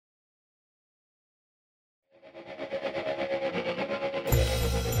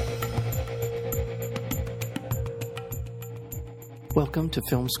Welcome to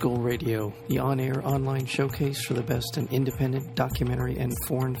Film School Radio, the on-air online showcase for the best in independent documentary and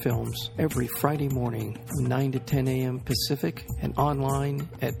foreign films, every Friday morning from 9 to 10 a.m. Pacific and online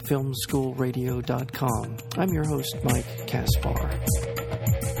at filmschoolradio.com. I'm your host, Mike Kaspar.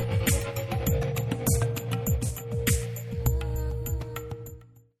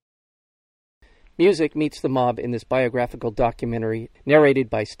 Music meets the mob in this biographical documentary narrated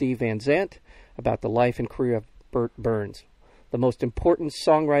by Steve Van Zandt about the life and career of Bert Berns, the most important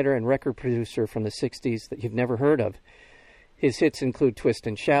songwriter and record producer from the 60s that you've never heard of. His hits include Twist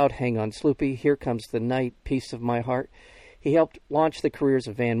and Shout, Hang On Sloopy, Here Comes the Night, Piece of My Heart. He helped launch the careers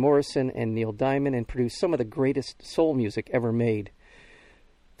of Van Morrison and Neil Diamond and produced some of the greatest soul music ever made.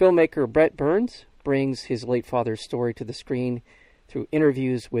 Filmmaker Brett Berns brings his late father's story to the screen through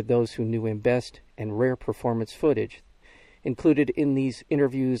interviews with those who knew him best and rare performance footage. Included in these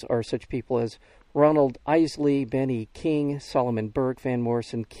interviews are such people as Ronald Isley, Benny King, Solomon Burke, Van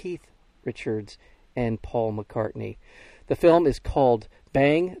Morrison, Keith Richards, and Paul McCartney. The film is called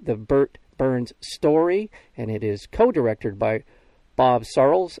Bang, the Bert Berns Story, and it is co-directed by Bob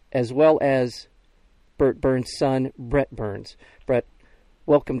Sarles, as well as Bert Berns' son, Brett Berns. Brett,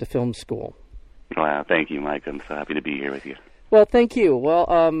 welcome to Film School. Wow, thank you, Mike. I'm so happy to be here with you. Well, thank you. Well,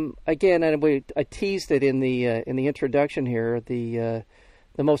 again, I teased it in the introduction here.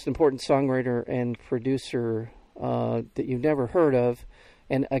 The most important songwriter and producer that you've never heard of,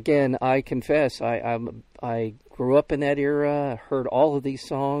 and again, I confess, I grew up in that era, heard all of these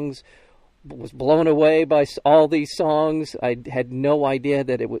songs, was blown away by all these songs. I had no idea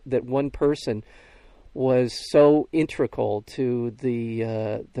that that one person was so integral to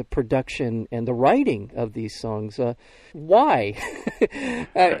the production and the writing of these songs. Why?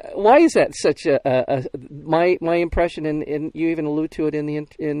 Why is that such my impression? And you even allude to it in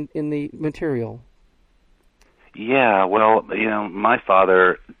the material. Yeah, well, my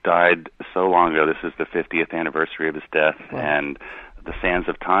father died so long ago. This is the 50th anniversary of his death, wow. And the sands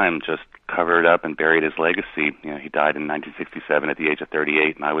of time just covered up and buried his legacy. He died in 1967 at the age of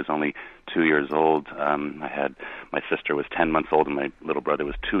 38, and I was only 2 years old. My sister was 10 months old, and my little brother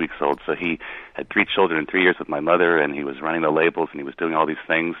was 2 weeks old. So he had 3 children in 3 years with my mother, and he was running the labels, and he was doing all these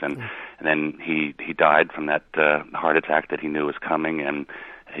things, and then he died from that heart attack that he knew was coming, and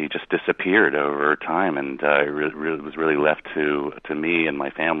he just disappeared over time, and it was really left to me and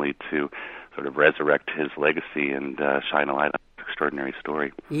my family to sort of resurrect his legacy and shine a light on his extraordinary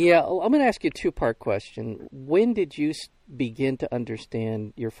story. Yeah, I'm going to ask you a two-part question. When did you begin to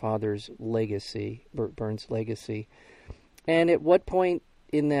understand your father's legacy, Bert Berns' legacy? And at what point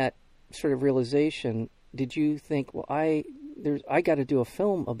in that sort of realization did you think, well, I got to do a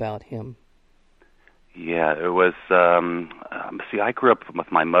film about him? Yeah, it was, I grew up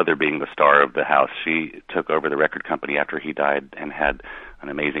with my mother being the star of the house. She took over the record company after he died and had an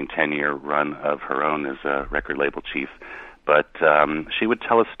amazing 10-year run of her own as a record label chief. But she would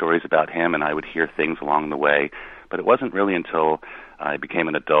tell us stories about him, and I would hear things along the way. But it wasn't really until I became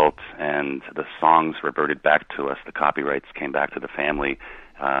an adult and the songs reverted back to us, the copyrights came back to the family,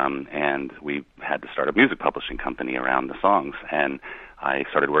 and we had to start a music publishing company around the songs. And I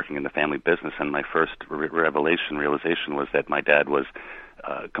started working in the family business, and my first realization was that my dad was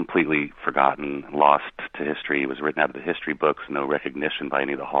completely forgotten, lost to history. He was written out of the history books, no recognition by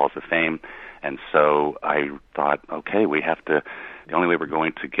any of the halls of fame. And so I thought, okay, the only way we're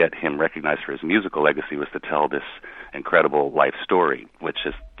going to get him recognized for his musical legacy was to tell this incredible life story, which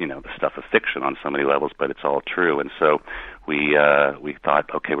is, the stuff of fiction on so many levels, but it's all true. And so we thought,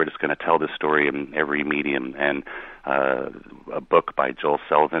 okay, we're just going to tell this story in every medium. And a book by Joel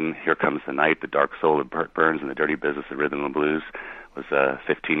Selvin, Here Comes the Night, The Dark Soul of Bert Berns and the Dirty Business of Rhythm and Blues, was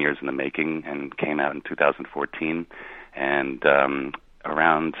 15 years in the making and came out in 2014. And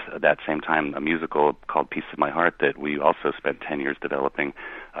around that same time, a musical called Piece of My Heart that we also spent 10 years developing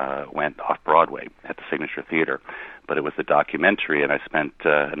went off-Broadway at the Signature Theater. But it was a documentary, and I spent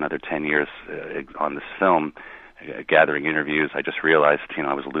another 10 years on this film gathering interviews. I just realized,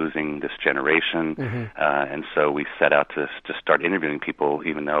 I was losing this generation, and so we set out to start interviewing people,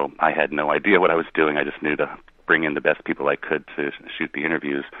 even though I had no idea what I was doing. I just knew to bring in the best people I could to shoot the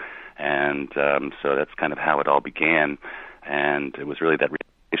interviews, and so that's kind of how it all began. And it was really that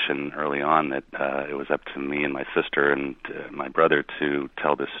realization early on that it was up to me and my sister and my brother to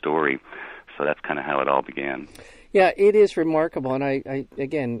tell this story. So that's kind of how it all began. Yeah, it is remarkable, and I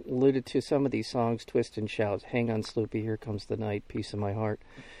again alluded to some of these songs, Twist and Shout, Hang On Sloopy, Here Comes the Night, Piece of My Heart.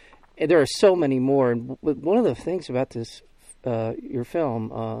 And there are so many more, and one of the things about this, your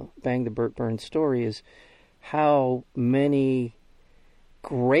film, Bang, the Bert Berns Story, is how many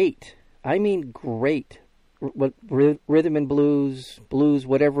great rhythm and blues,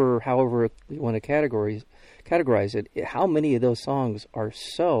 whatever, however you want to categorize it. How many of those songs are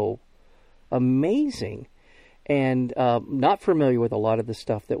so amazing? And not familiar with a lot of the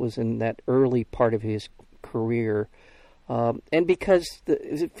stuff that was in that early part of his career. And because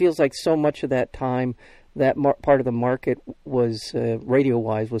it feels like so much of that time, that part of the market was,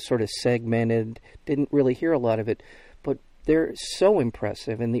 radio-wise, was sort of segmented, didn't really hear a lot of it. But they're so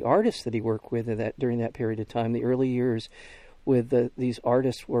impressive. And the artists that he worked with during that period of time, the early years with these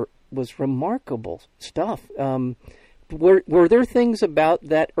artists, was remarkable stuff. Were there things about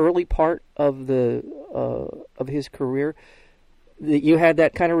that early part of of his career that you had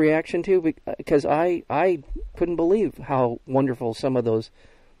that kind of reaction to? Because I couldn't believe how wonderful some of those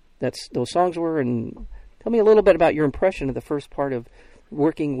songs were. And tell me a little bit about your impression of the first part of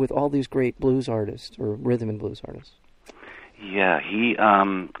working with all these great blues artists or rhythm and blues artists. Yeah, he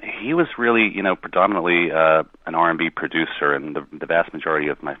was really, predominantly an R&B producer, and the vast majority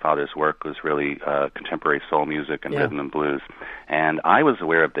of my father's work was really contemporary soul music and rhythm and blues. And I was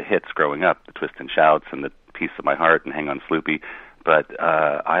aware of the hits growing up, the Twist and Shouts and the Piece of My Heart and Hang On Sloopy, but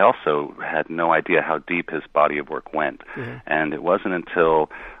I also had no idea how deep his body of work went. Mm-hmm. And it wasn't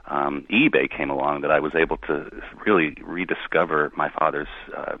until eBay came along that I was able to really rediscover my father's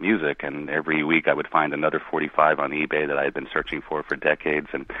music, and every week I would find another 45 on eBay that I had been searching for decades,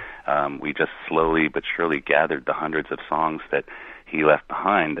 and we just slowly but surely gathered the hundreds of songs that he left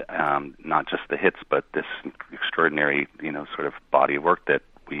behind, not just the hits, but this extraordinary, sort of body of work that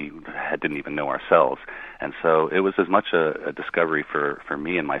we didn't even know ourselves. And so it was as much a discovery for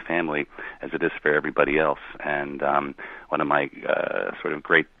me and my family as it is for everybody else. And one of my sort of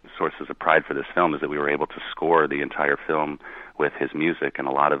great sources of pride for this film is that we were able to score the entire film with his music, and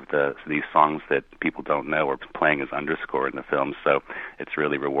a lot of these songs that people don't know are playing as underscore in the film. So it's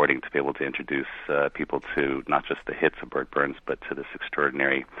really rewarding to be able to introduce people to not just the hits of Burt Burns, but to this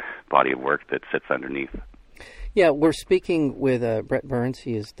extraordinary body of work that sits underneath. Yeah, we're speaking with Brett Burns.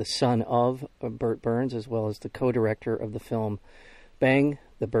 He is the son of Burt Burns, as well as the co-director of the film Bang,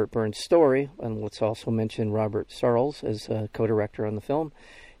 the Burt Burns Story. And let's also mention Robert Sarles as co-director on the film.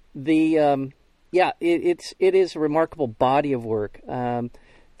 It is a remarkable body of work.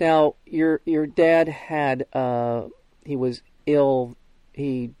 Now, your dad had he was ill.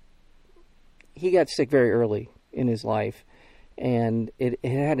 He got sick very early in his life, and it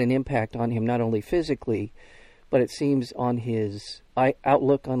had an impact on him not only physically, but it seems on his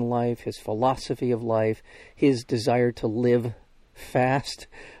outlook on life, his philosophy of life, his desire to live fast,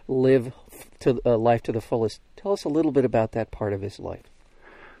 live life to the fullest. Tell us a little bit about that part of his life.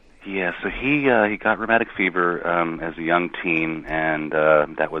 Yeah, so he got rheumatic fever as a young teen, and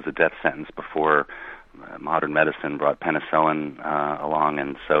that was a death sentence before modern medicine brought penicillin along,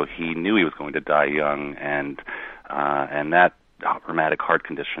 and so he knew he was going to die young, and that rheumatic heart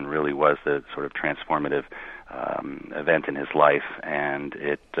condition really was the sort of transformative event in his life, and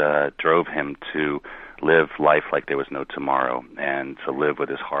it drove him to live life like there was no tomorrow, and to live with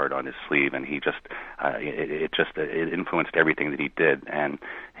his heart on his sleeve. And he just it influenced everything that he did, and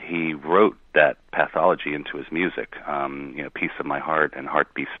he wrote that pathology into his music. Piece of My Heart and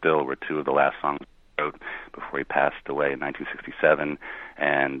Heart Be Still were two of the last songs he wrote before he passed away in 1967,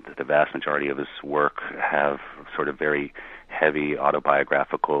 and the vast majority of his work have sort of very heavy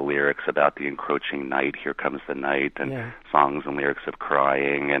autobiographical lyrics about the encroaching night, Here Comes the Night, and songs and lyrics of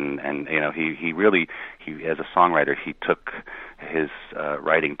crying, and he really as a songwriter, he took his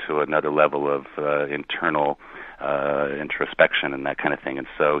writing to another level of internal introspection and that kind of thing. And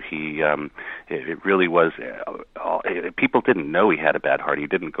so it really was, people didn't know he had a bad heart. He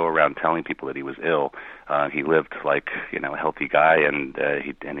didn't go around telling people that he was ill. He lived like, a healthy guy,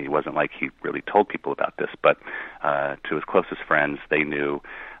 and he wasn't like he really told people about this. But to his closest friends, they knew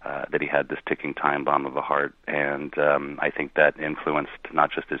that he had this ticking time bomb of a heart. And I think that influenced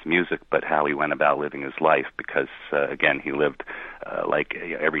not just his music, but how he went about living his life, because, again, he lived like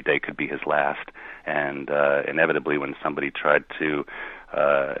every day could be his last. And inevitably, when somebody tried to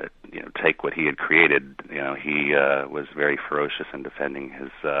take what he had created, he was very ferocious in defending his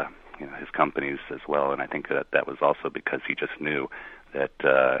companies as well. And I think that was also because he just knew that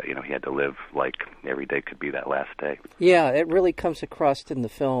he had to live like every day could be that last day. Yeah, it really comes across in the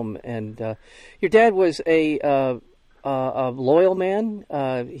film. And your dad was a loyal man.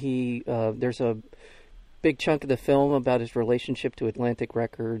 There's a big chunk of the film about his relationship to Atlantic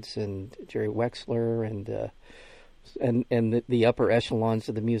Records and Jerry Wexler and the upper echelons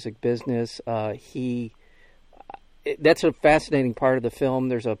of the music business. That's a fascinating part of the film.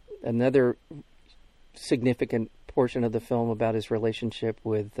 There's another significant portion of the film about his relationship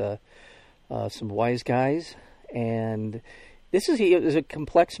with some wise guys, and he is a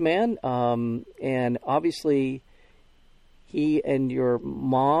complex man, and obviously he and your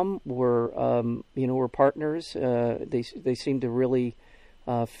mom were were partners. They seemed to really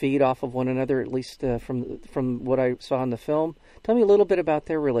feed off of one another, at least from what I saw in the film. Tell me a little bit about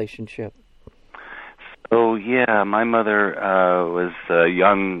their relationship. Oh, yeah, my mother was a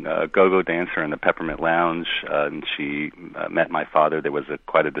young go-go dancer in the Peppermint Lounge, and she met my father. There was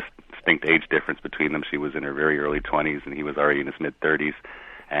quite a distinct age difference between them. She was in her very early 20s, and he was already in his mid-30s,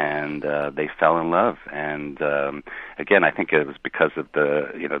 and they fell in love. And again, I think it was because of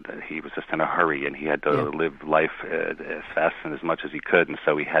he was just in a hurry, and he had to live life as fast and as much as he could, and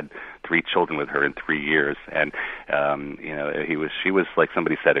so he had 3 children with her in 3 years. And she was, like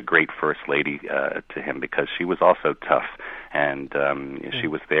somebody said, a great first lady to him, because she was also tough, and she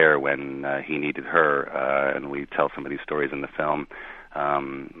was there when he needed her. And we tell some of these stories in the film.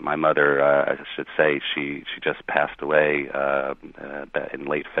 My mother, I should say, she just passed away in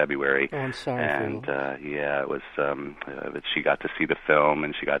late February. Oh, I'm sorry. And it was that she got to see the film,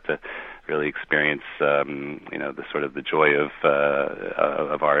 and she got to really experience the sort of the joy of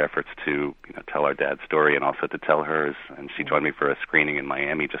our efforts to tell our dad's story and also to tell hers. And she joined me for a screening in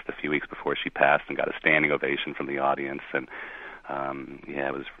Miami just a few weeks before she passed, and got a standing ovation from the audience. And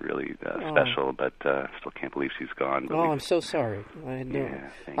it was really special, but still can't believe she's gone. But I'm so sorry. I know. Yeah,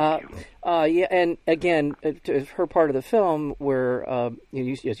 thank you. And again, her part of the film where, as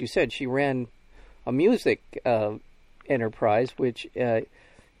you said, she ran a music enterprise, which,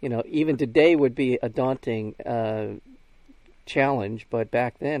 even today would be a daunting challenge, but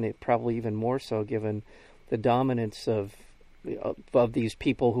back then it probably even more so, given the dominance of these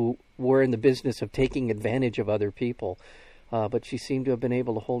people who were in the business of taking advantage of other people. But she seemed to have been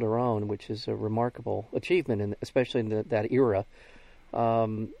able to hold her own, which is a remarkable achievement, especially in that era. I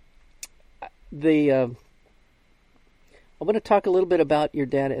want to talk a little bit about your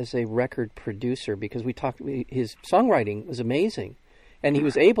dad as a record producer, because his songwriting was amazing, and he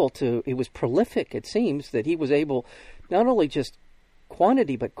was prolific. It seems that he was able, not only just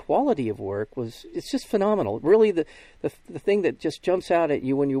quantity but quality of work it's just phenomenal. Really, the thing that just jumps out at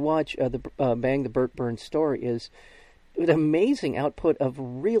you when you watch Bang the Burt Burns Story is an amazing output of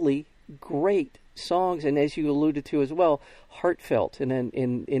really great songs, and as you alluded to as well, heartfelt and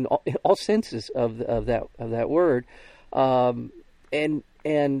in all senses of that word, and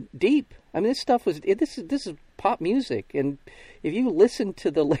deep. I mean, this is pop music, and if you listen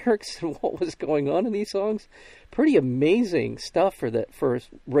to the lyrics and what was going on in these songs, pretty amazing stuff for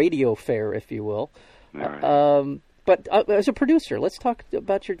radio fare, if you will. All right. But as a producer, let's talk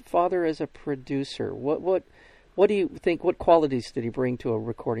about your father as a producer. What do you think? What qualities did he bring to a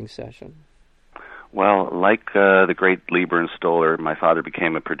recording session? Well, like the great Lee Burns Stoller, my father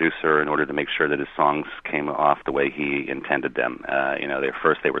became a producer in order to make sure that his songs came off the way he intended them.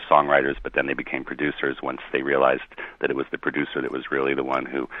 First they were songwriters, but then they became producers once they realized that it was the producer that was really the one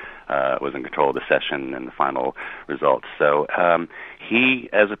who was in control of the session and the final results. So he,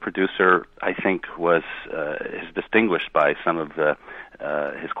 as a producer, I think is distinguished by some of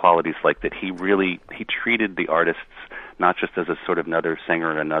his qualities, like that he treated the artists not just as a sort of another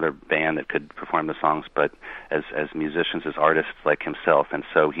singer in another band that could perform the songs, but as musicians, as artists like himself. And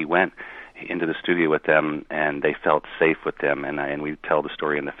so he went into the studio with them, and they felt safe with them. And we tell the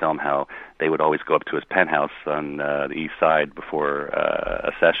story in the film how they would always go up to his penthouse on the east side before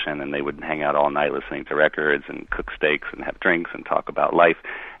a session, and they would hang out all night listening to records and cook steaks and have drinks and talk about life.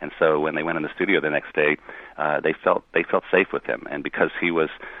 And so when they went in the studio the next day, they felt safe with him. And because he was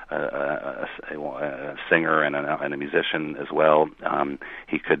a singer and a musician as well,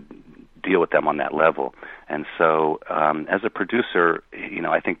 he could deal with them on that level. And so as a producer,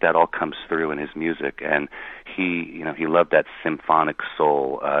 I think that all comes through in his music. And he loved that symphonic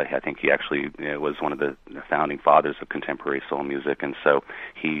soul. I think he actually was one of the founding fathers of contemporary soul music. And so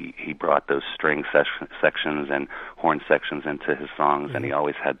he brought those string sections and horn sections into his songs. Mm-hmm. And he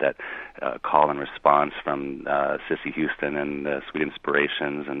always had that call and response from Cissy Houston and the Sweet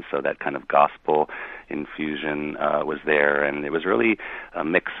Inspirations. And so that kind of gospel infusion was there. And it was really a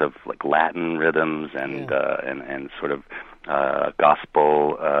mix of like Latin rhythms and sort of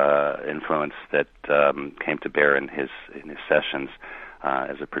gospel influence that came to bear in his sessions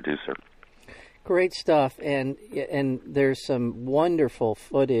as a producer. Great stuff, and there's some wonderful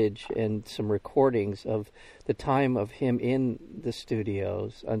footage and some recordings of the time of him in the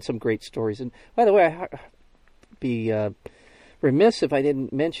studios, and some great stories. And by the way, I'd be remiss if I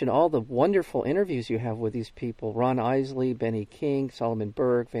didn't mention all the wonderful interviews you have with these people: Ron Isley, Benny King, Solomon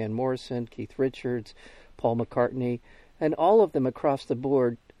Burke, Van Morrison, Keith Richards, Paul McCartney, and all of them across the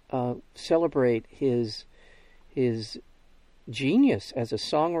board celebrate his genius as a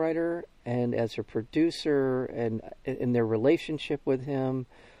songwriter and as a producer, and in their relationship with him.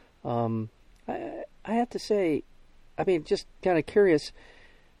 I have to say, I mean, just kind of curious,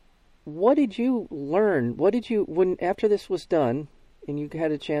 what did you learn? What did you, when after this was done, and you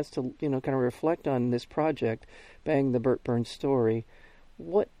had a chance to, kind of reflect on this project, Bang the Burt Burns Story,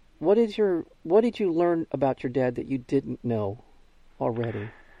 what did you learn about your dad that you didn't know already?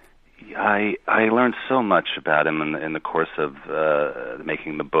 I learned so much about him in the course of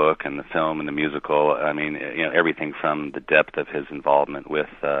making the book and the film and the musical. I mean, everything from the depth of his involvement with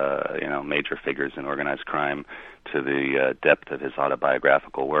major figures in organized crime to the depth of his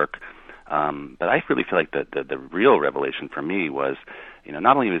autobiographical work. But I really feel like the real revelation for me was,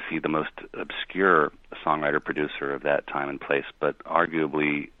 not only was he the most obscure songwriter producer of that time and place, but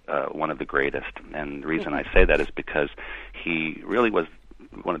arguably one of the greatest. And the reason I say that is because he really was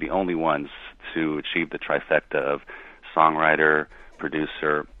one of the only ones to achieve the trifecta of songwriter,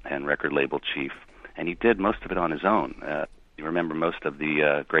 producer, and record label chief. And he did most of it on his own. You remember most of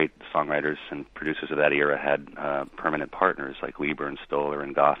the great songwriters and producers of that era had permanent partners like Lieber and Stoller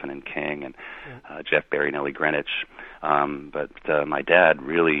and Goffin and King and Jeff Barry, Nellie Greenwich. But my dad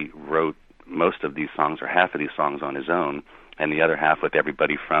really wrote most of these songs, or half of these songs, on his own, and the other half with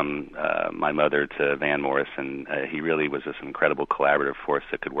everybody from my mother to Van Morrison. He really was this incredible collaborative force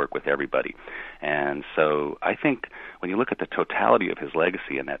that could work with everybody. And so I think when you look at the totality of his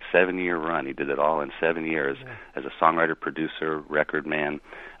legacy in that 7-year run, he did it all in 7 years as a songwriter, producer, record man,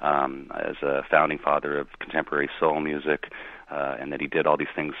 as a founding father of contemporary soul music, and that he did all these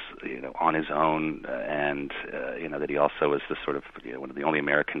things, on his own, and that he also was the sort of one of the only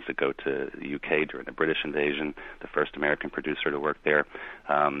Americans to go to the UK during the British invasion, the first American producer to work there.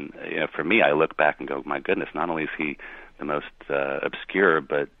 For me, I look back and go, my goodness, not only is he the most obscure,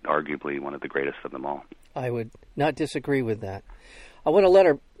 but arguably one of the greatest of them all. I would not disagree with that. I want to let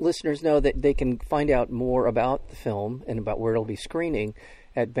our listeners know that they can find out more about the film and about where it'll be screening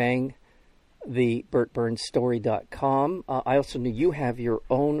at BangTheBurtBurnsStory.com. I also know you have your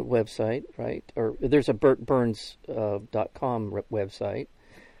own website, right? Or there's a BurtBurns.com website.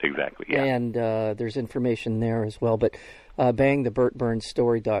 Exactly, yeah. And there's information there as well. But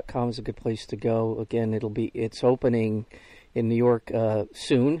BangTheBurtBurnsStory.com is a good place to go. Again, it's opening in New York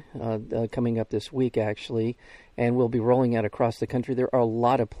soon, coming up this week, actually, and we'll be rolling out across the country. There are a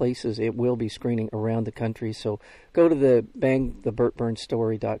lot of places it will be screening around the country, so go to the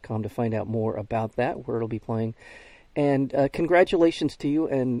BangTheBurtBurnsStory.com to find out more about that, where it'll be playing. And congratulations to you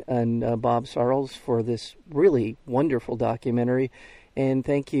and Bob Sarles for this really wonderful documentary, and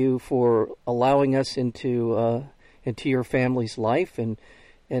thank you for allowing us into your family's life and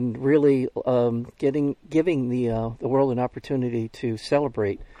really giving the world an opportunity to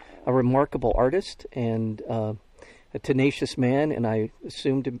celebrate a remarkable artist and a tenacious man, and I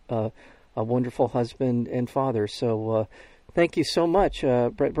assumed a wonderful husband and father. So thank you so much,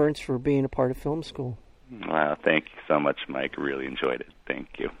 Brett Burns, for being a part of Film School. Wow, thank you so much, Mike. Really enjoyed it.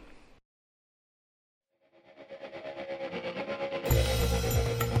 Thank you.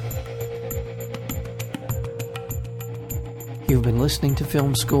 You've been listening to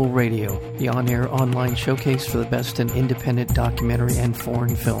Film School Radio, the on-air online showcase for the best in independent documentary and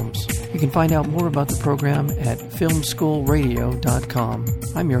foreign films. You can find out more about the program at filmschoolradio.com.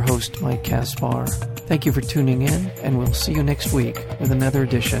 I'm your host, Mike Kaspar. Thank you for tuning in, and we'll see you next week with another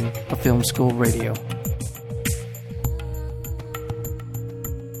edition of Film School Radio.